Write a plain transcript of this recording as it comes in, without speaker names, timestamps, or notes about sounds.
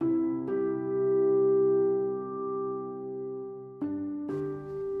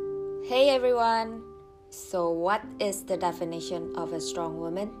Hey everyone! So, what is the definition of a strong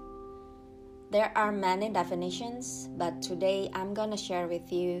woman? There are many definitions, but today I'm gonna share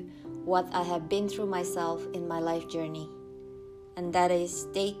with you what I have been through myself in my life journey, and that is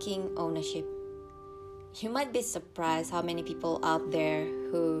taking ownership. You might be surprised how many people out there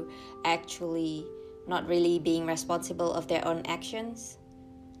who actually not really being responsible of their own actions.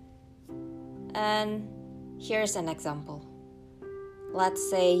 And here's an example. Let's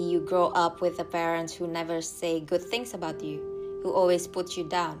say you grow up with a parents who never say good things about you, who always put you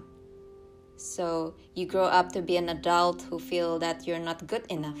down. So you grow up to be an adult who feel that you're not good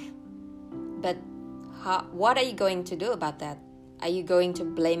enough. But what are you going to do about that? Are you going to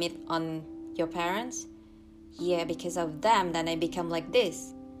blame it on your parents? Yeah, because of them, then I become like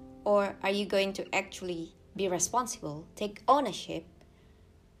this. Or are you going to actually be responsible, take ownership,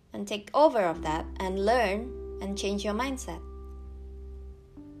 and take over of that and learn and change your mindset?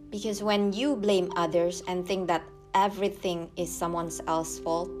 Because when you blame others and think that everything is someone else's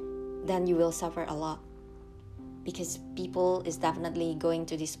fault, then you will suffer a lot. Because people is definitely going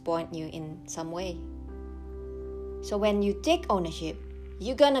to disappoint you in some way. So when you take ownership,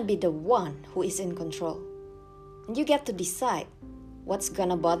 you're gonna be the one who is in control. And you get to decide what's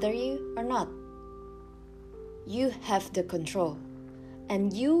gonna bother you or not. You have the control.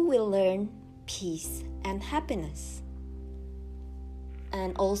 And you will learn peace and happiness.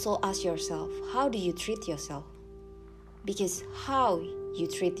 And also ask yourself, how do you treat yourself? Because how you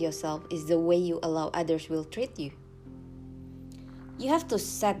treat yourself is the way you allow others will treat you. You have to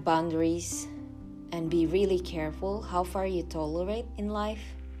set boundaries and be really careful how far you tolerate in life.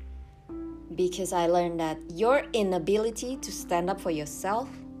 Because I learned that your inability to stand up for yourself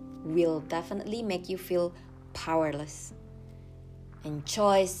will definitely make you feel powerless. And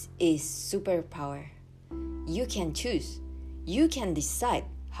choice is superpower. You can choose. You can decide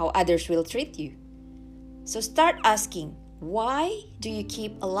how others will treat you. So start asking, why do you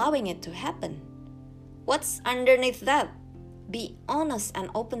keep allowing it to happen? What's underneath that? Be honest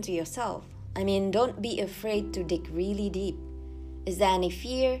and open to yourself. Don't be afraid to dig really deep. Is there any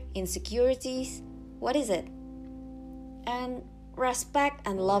fear, insecurities? What is it? And respect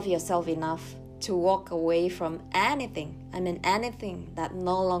and love yourself enough to walk away from anything that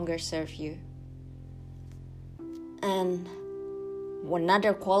no longer serves you. And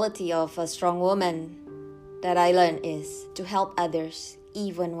another quality of a strong woman that I learned is to help others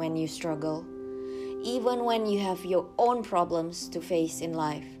even when you struggle, even when you have your own problems to face in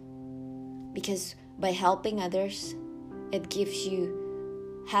life. Because by helping others, it gives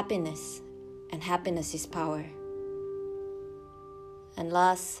you happiness, and happiness is power. And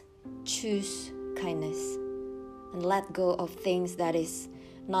last, choose kindness and let go of things that is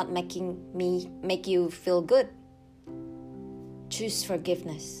not make you feel good. Choose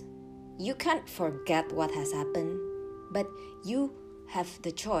forgiveness. You can't forget what has happened, but you have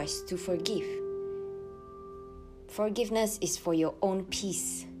the choice to forgive. Forgiveness is for your own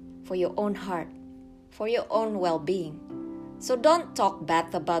peace, for your own heart, for your own well-being. So don't talk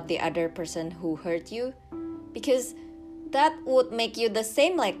bad about the other person who hurt you, because that would make you the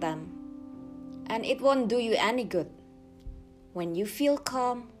same like them. And it won't do you any good. When you feel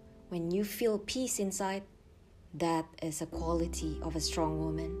calm, when you feel peace inside, that is a quality of a strong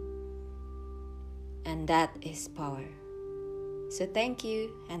woman. And that is power. So thank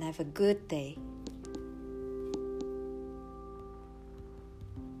you and have a good day.